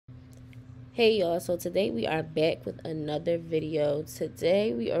Hey y'all, so today we are back with another video.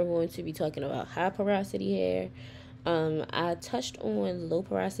 Today we are going to be talking about high porosity hair. I touched on low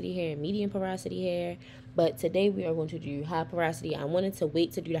porosity hair and medium porosity hair, but today we are going to do high porosity. I wanted to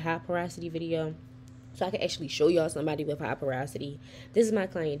wait to do the high porosity video so I can actually show y'all somebody with high porosity. This is my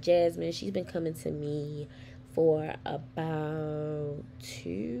client Jasmine. She's been coming to me for about 2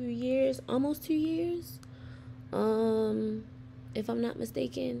 years, almost 2 years. If I'm not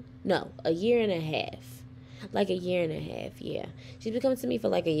mistaken, no, a year and a half. Like a year and a half, yeah. She's been coming to me for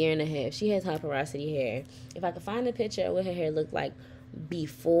like a year and a half. She has high porosity hair. If I could find a picture of what her hair looked like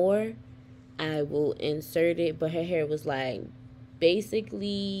before, I will insert it. But her hair was like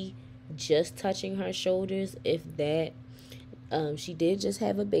basically just touching her shoulders, if that. She did just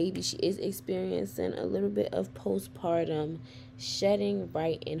have a baby. She is experiencing a little bit of postpartum shedding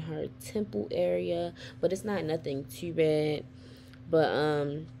right in her temple area, but it's not nothing too bad. But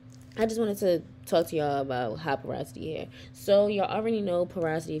I just wanted to talk to y'all about high porosity hair. So y'all already know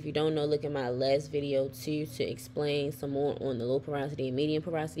porosity. If you don't know, look at my last video too to explain some more on the low porosity and medium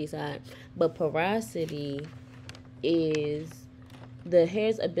porosity side. But porosity is the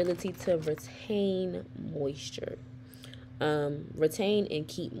hair's ability to retain moisture. Retain and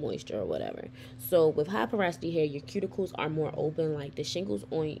keep moisture or whatever. So with high porosity hair, your cuticles are more open. Like the shingles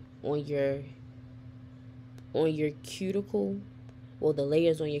on your cuticle, well, the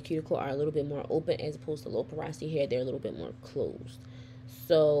layers on your cuticle are a little bit more open as opposed to low porosity hair. They're a little bit more closed.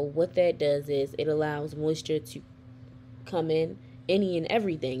 So what that does is it allows moisture to come in, any and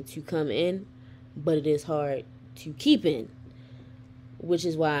everything to come in, but it is hard to keep in, which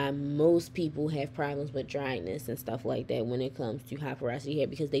is why most people have problems with dryness and stuff like that when it comes to high porosity hair,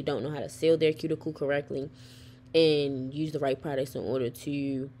 because they don't know how to seal their cuticle correctly and use the right products in order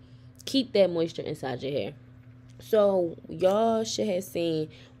to keep that moisture inside your hair. So y'all should have seen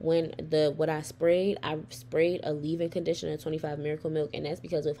when what I sprayed a leave-in conditioner, 25 Miracle Milk, and that's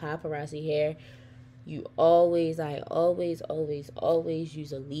because with high porosity hair, I always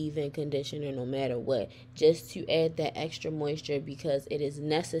use a leave-in conditioner no matter what, just to add that extra moisture, because it is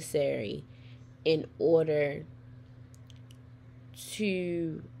necessary in order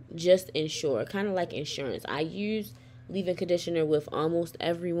to just ensure, kind of like insurance. I use leave-in conditioner with almost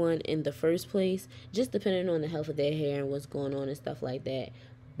everyone in the first place, just depending on the health of their hair and what's going on and stuff like that.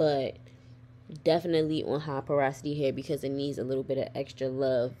 But definitely on high porosity hair, because it needs a little bit of extra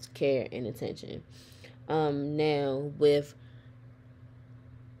love, care, and attention. Now with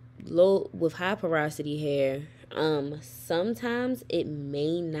high porosity hair, sometimes it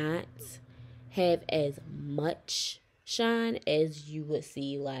may not have as much shine as you would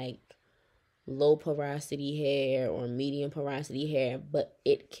see like low porosity hair or medium porosity hair, but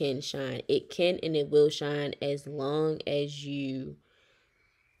it can shine. It can and it will shine as long as you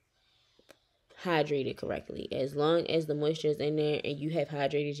hydrate it correctly. As long as the moisture is in there and you have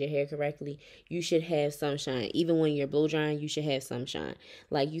hydrated your hair correctly, you should have some shine. Even when you're blow drying, you should have some shine.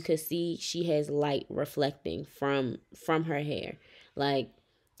 Like you could see, she has light reflecting from her hair. Like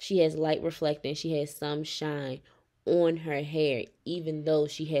she has light reflecting, she has some shine on her hair, even though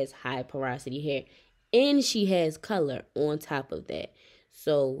she has high porosity hair, and she has color on top of that.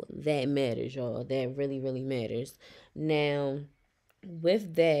 So that matters, y'all. That really, really matters. Now,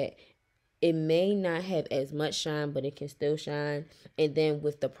 with that, it may not have as much shine, but it can still shine. And then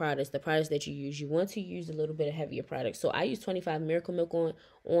with the products that you use, you want to use a little bit of heavier products. So I use 25 Miracle Milk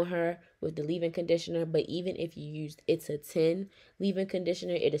on her with the leave-in conditioner. But even if you used It's a 10 leave-in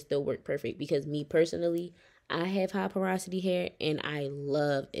conditioner, it'll still work perfect, because me personally, I have high porosity hair and I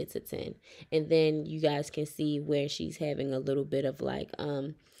love It's a 10. And then you guys can see where she's having a little bit of like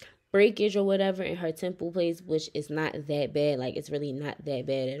breakage or whatever in her temple place, which is not that bad. Like it's really not that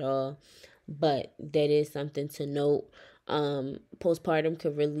bad at all. But that is something to note. Postpartum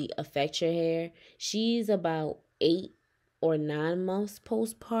could really affect your hair. She's about 8 or 9 months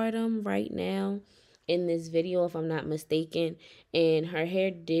postpartum right now in this video, if I'm not mistaken. And her hair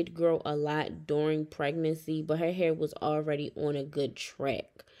did grow a lot during pregnancy, but her hair was already on a good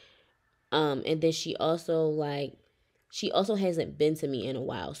track. And then she also hasn't been to me in a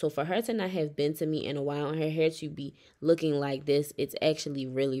while. So for her to not have been to me in a while and her hair to be looking like this, it's actually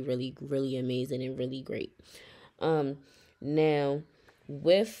really, really, really amazing and really great. Now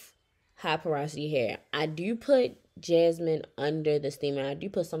with high porosity hair, I do put Jasmine under the steamer. I do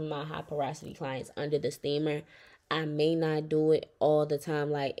put some of my high porosity clients under the steamer. I may not do it all the time.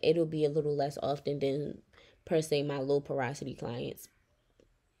 Like it'll be a little less often than per se my low porosity clients,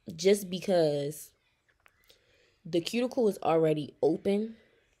 just because the cuticle is already open.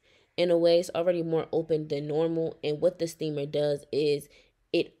 In a way, it's already more open than normal, and what the steamer does is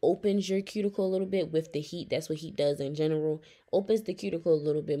it opens your cuticle a little bit with the heat. That's what heat does in general. Opens the cuticle a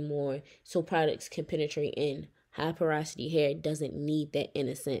little bit more so products can penetrate in. High porosity hair doesn't need that in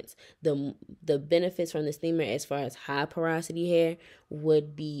a sense. The benefits from the steamer as far as high porosity hair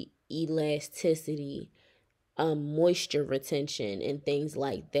would be elasticity, moisture retention, and things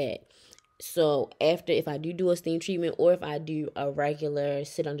like that. So after, if I do a steam treatment, or if I do a regular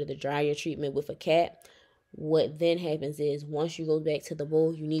sit under the dryer treatment with a cap, what then happens is once you go back to the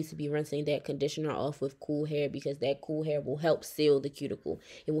bowl, you need to be rinsing that conditioner off with cool hair, because that cool hair will help seal the cuticle.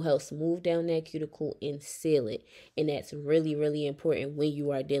 It will help smooth down that cuticle and seal it. And that's really, really important when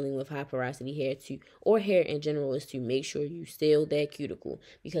you are dealing with high porosity hair too, or hair in general, is to make sure you seal that cuticle.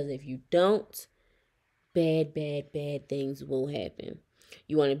 Because if you don't, bad things will happen.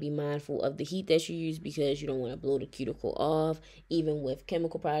 You want to be mindful of the heat that you use, because you don't want to blow the cuticle off. Even with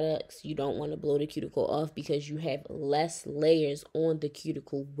chemical products, you don't want to blow the cuticle off because you have less layers on the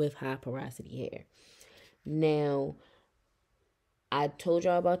cuticle with high porosity hair. Now, I told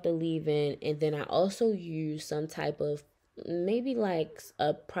y'all about the leave-in, and then I also use some type of, maybe like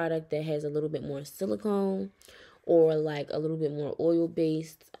a product that has a little bit more silicone, or like a little bit more oil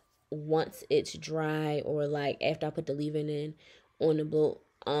based, once it's dry, or like after I put the leave-in in on the blow,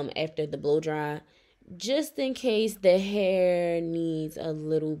 after the blow dry, just in case the hair needs a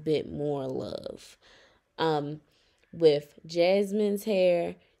little bit more love. With Jasmine's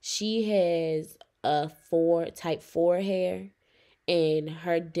hair, she has a type 4 hair, and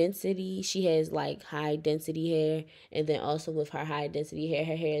her density, she has like high density hair, and then also with her high density hair,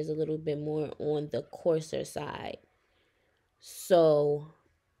 her hair is a little bit more on the coarser side. So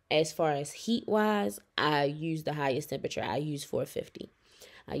as far as heat wise, I use the highest temperature. I use 450.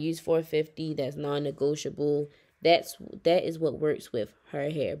 I use 450. That's non-negotiable. That is what works with her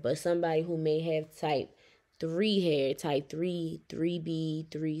hair. But somebody who may have type 3 hair, type 3, 3B,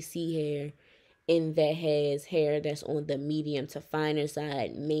 3C hair, and that has hair that's on the medium to finer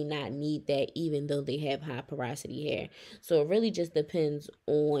side, may not need that, even though they have high porosity hair. So it really just depends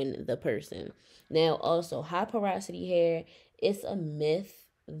on the person. Now, also, high porosity hair, it's a myth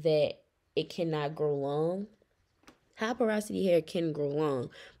that it cannot grow long. High porosity hair can grow long,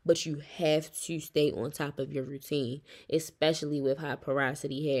 but you have to stay on top of your routine, especially with high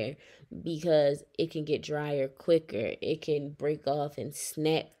porosity hair, because it can get drier quicker. It can break off and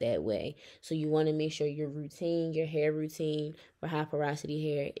snap that way. So you want to make sure your routine, your hair routine for high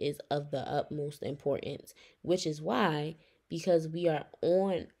porosity hair is of the utmost importance, which is why, because we are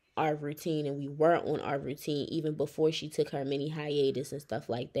on our routine, and we were on our routine even before she took her mini hiatus and stuff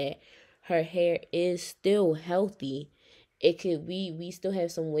like that, her hair is still healthy. It could, we still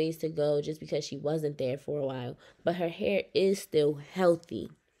have some ways to go just because she wasn't there for a while, but her hair is still healthy.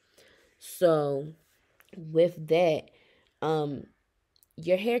 So with that,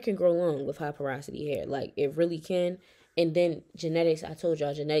 your hair can grow long with high porosity hair, like it really can. And then genetics, I told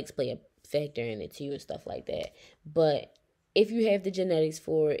y'all genetics play a factor in it too and stuff like that. But if you have the genetics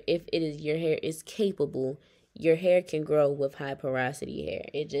for it, if it is, your hair is capable, your hair can grow with high porosity hair.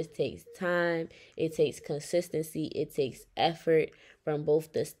 It just takes time, it takes consistency, it takes effort from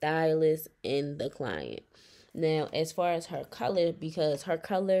both the stylist and the client. Now, as far as her color, because her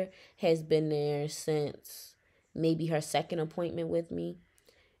color has been there since maybe her second appointment with me,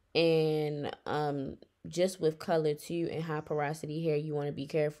 and just with color too and high porosity hair, you want to be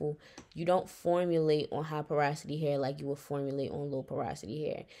careful. You don't formulate on high porosity hair like you would formulate on low porosity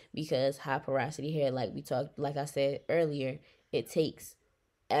hair, because high porosity hair, like I said earlier, it takes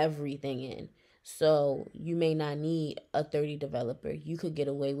everything in. So you may not need a 30 developer. You could get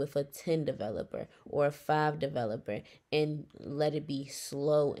away with a 10 developer or a 5 developer and let it be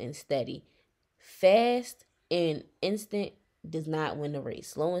slow and steady. Fast and instant does not win the race.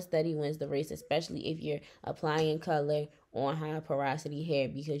 Slow and steady wins the race, especially if you're applying color on high porosity hair,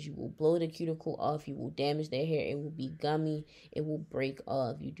 because you will blow the cuticle off, you will damage their hair, it will be gummy, it will break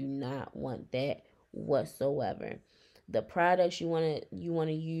off. You do not want that whatsoever. The products you want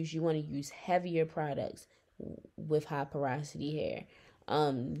to use heavier products with high porosity hair.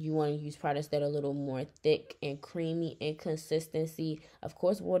 You want to use products that are a little more thick and creamy in consistency. Of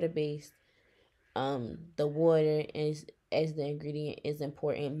course, water based. The water is, as the ingredient, is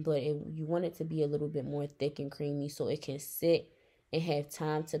important, but you want it to be a little bit more thick and creamy so it can sit and have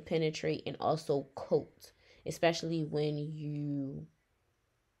time to penetrate and also coat, especially when you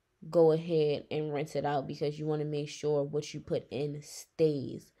go ahead and rinse it out, because you want to make sure what you put in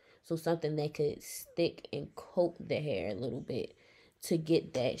stays. So something that could stick and coat the hair a little bit to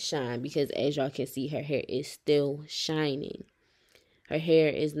get that shine, because as y'all can see, her hair is still shining. Her hair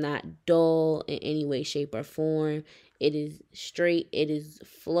is not dull in any way, shape, or form. It is straight. It is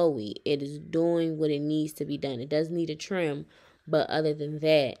flowy. It is doing what it needs to be done. It does need a trim, but other than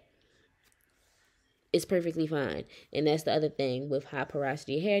that, it's perfectly fine. And that's the other thing with high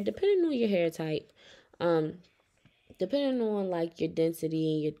porosity hair, depending on your hair type, depending on like your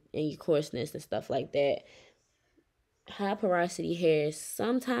density and your coarseness and stuff like that. High porosity hair,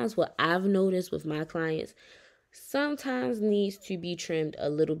 sometimes what I've noticed with my clients, sometimes needs to be trimmed a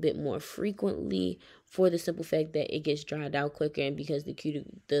little bit more frequently, for the simple fact that it gets dried out quicker, and because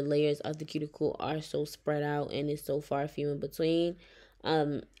the layers of the cuticle are so spread out and it's so far few in between,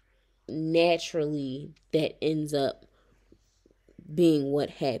 naturally that ends up being what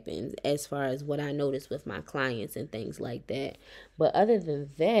happens as far as what I notice with my clients and things like that. But other than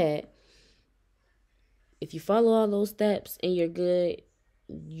that, if you follow all those steps and you're good,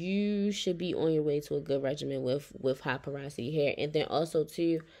 you should be on your way to a good regimen with high porosity hair. And then also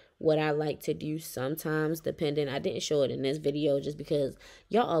too, what I like to do sometimes, depending, I didn't show it in this video just because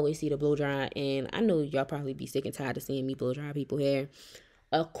y'all always see the blow dry, and I know y'all probably be sick and tired of seeing me blow dry people hair.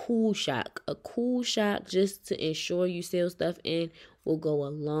 A cool shock just to ensure you seal stuff in will go a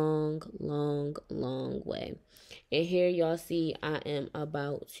long way. And here y'all see I am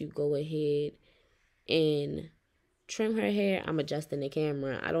about to go ahead and trim her hair. I'm adjusting the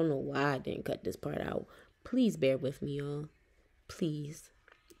camera. I don't know why I didn't cut this part out. Please bear with me, y'all. Please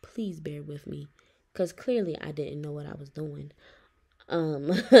bear with me, because clearly I didn't know what I was doing.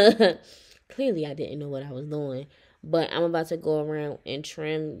 Clearly I didn't know what I was doing. But I'm about to go around and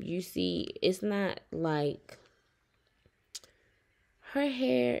trim. You see, it's not like, her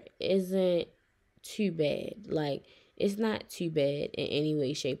hair isn't too bad. Like, it's not too bad in any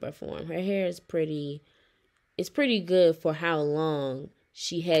way, shape, or form. Her hair is pretty, it's pretty good for how long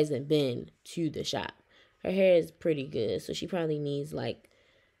she hasn't been to the shop. Her hair is pretty good, so she probably needs like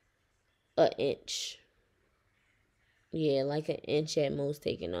an inch. Yeah, like an inch at most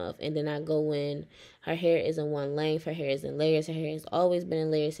taken off. And then I go in. Her hair isn't one length. Her hair is in layers. Her hair has always been in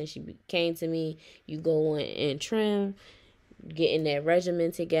layers since she came to me. You go in and trim, getting that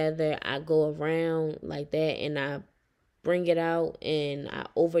regimen together. I go around like that, and I bring it out, and I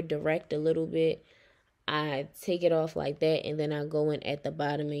over direct a little bit. I take it off like that, and then I go in at the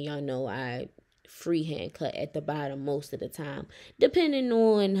bottom, and y'all know I freehand cut at the bottom most of the time, depending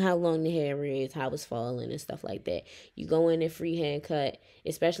on how long the hair is, how it's falling, and stuff like that. You go in and freehand cut,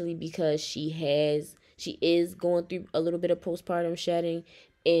 especially because she is going through a little bit of postpartum shedding,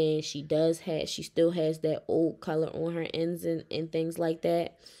 and she still has that old color on her ends and things like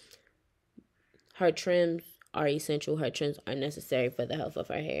that. Her trims are essential. Her trims are necessary for the health of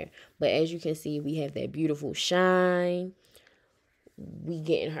her hair. But as you can see, we have that beautiful shine. We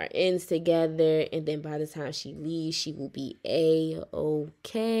getting her ends together, and then by the time she leaves, she will be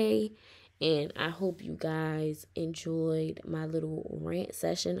A-okay. And I hope you guys enjoyed my little rant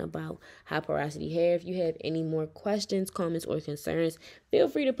session about high porosity hair. If you have any more questions, comments, or concerns, feel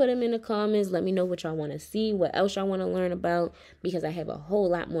free to put them in the comments. Let me know what y'all want to see, what else y'all want to learn about, because I have a whole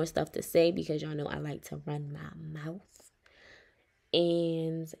lot more stuff to say, because y'all know I like to run my mouth.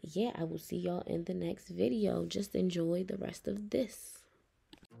 And yeah, I will see y'all in the next video. Just enjoy the rest of this.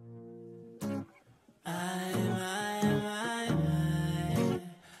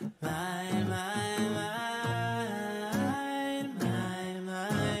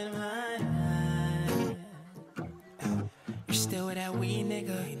 You still with that weed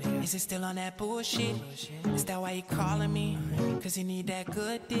nigga? Is it still on that bullshit? Is that why you calling me? Cause you need that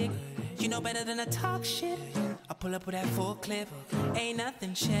good dick? You know better than to talk shit. I pull up with that full clip. Ain't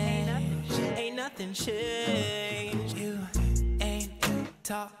nothing changed. Ain't nothing changed. You ain't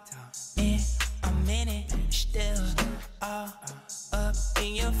talked in a minute. Still all up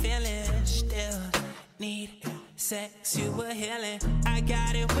in your feelings. Still need sex, you were healing. I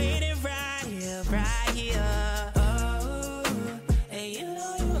got it waiting right here, right here. Oh, and you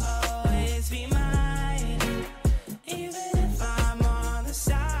know you always be mine. Even if I'm on the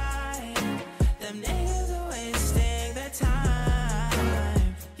side, them niggas are wasting their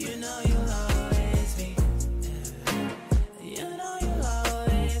time. You know you'll always be, you know you'll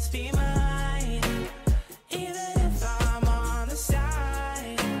always be mine. Even if I'm on the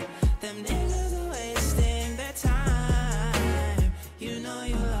side, them niggas are wasting their time. You know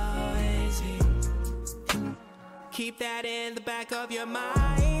you'll always be. Keep that in the back of your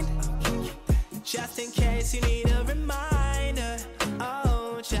mind, just in case you need a reminder.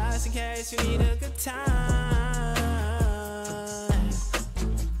 Oh, just in case you need a good time.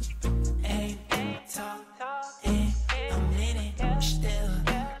 Ain't talk in a minute. Still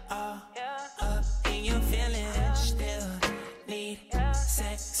all up in your feelings. Still need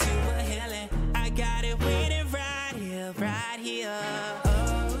sex, you were healing. I got it waiting right here.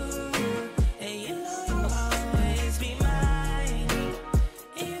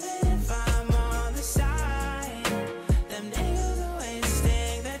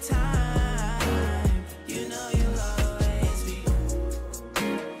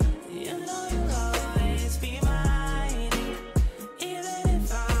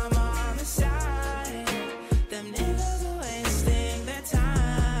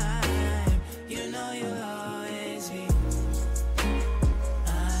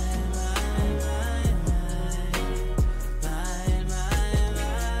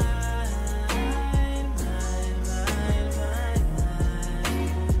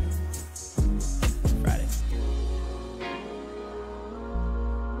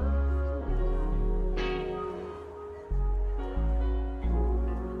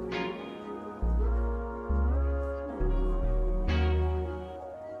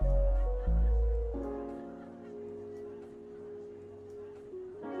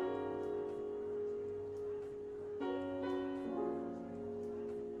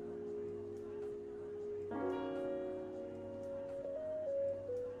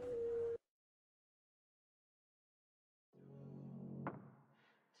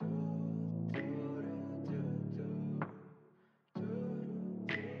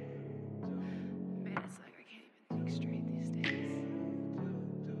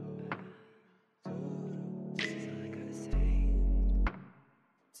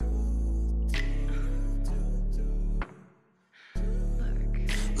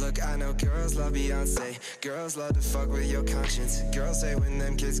 Look, I know girls love Beyonce, girls love to fuck with your conscience. Girls say when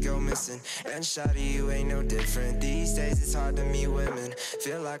them kids go missing, and shawty, you ain't no different. These days it's hard to meet women,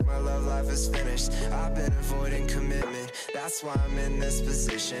 feel like my love life is finished. I've been avoiding commitment, that's why I'm in this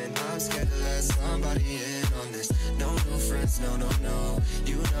position. I'm scared to let somebody in on this. No new friends, no, no, no.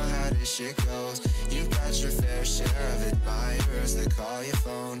 You know how this shit goes. You got your fair share of admirers that call your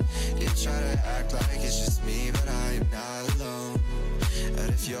phone. You try to act like it's just me, but I am not alone. And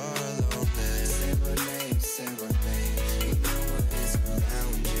if you're alone, then say my name, say my name. You know what is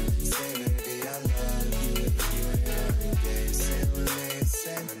around you. Say baby I love you. You ain't every day. Say my name,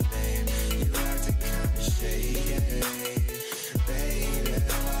 say my name. You acting kinda shady, baby.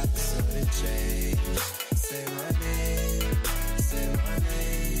 I suddenly change. Say my name, say my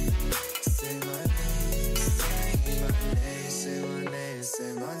name, say my name, say my name, say my name,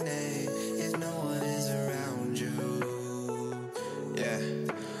 say my name. If no one is around you. Yeah,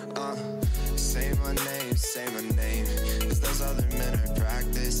 say my name, cause those other men are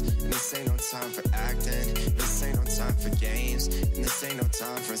practice. And this ain't no time for acting, this ain't no time for games, and this ain't no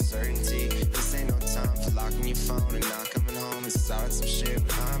time for uncertainty. This ain't no time for locking your phone and not coming home and start some shit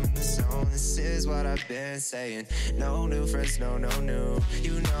when I'm in the zone. This is what I've been saying, no new friends, no, no new.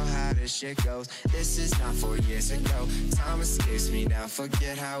 You know how this shit goes, this is not 4 years ago. Time escapes me now,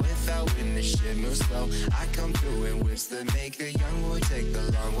 forget how it felt when this shit moves slow. I come through in whips that make a young boy take the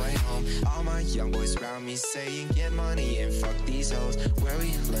long way home. All my young boys around me saying get money and fuck these hoes. Where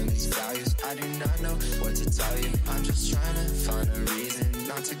we learn these values, I do not know what to tell you. I'm just trying to find a reason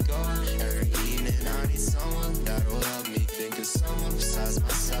not to go out every evening. I need someone that'll help me think of someone besides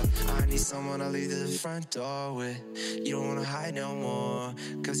myself. I need someone I'll leave to the front door with. You don't wanna hide no more,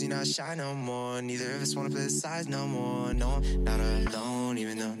 cause you're not shy no more. Neither of us wanna play the sides no more. No, I'm not alone,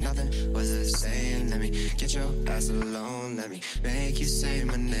 even though nothing was the same. Let me get your ass alone, let me make you say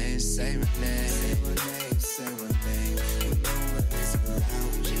my name, say my name. Say my name, say my name. You know what is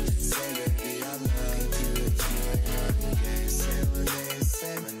around you. Say baby I love you. If you ain't running, yeah. Say my name,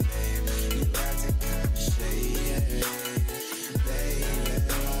 say my name. You acting kinda shady, baby.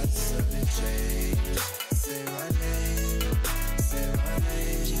 I suddenly change. Say my name, say my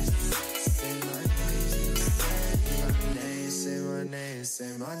name, say my name, say my name,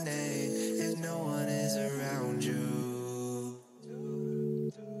 say my name. If no one is around you.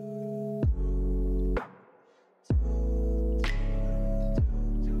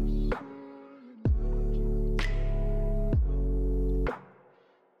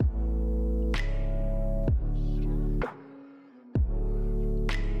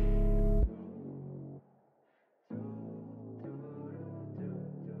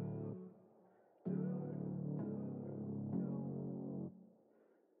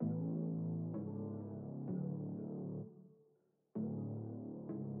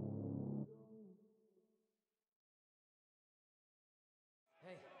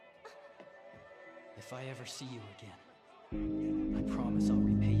 If I ever see you again, I promise I'll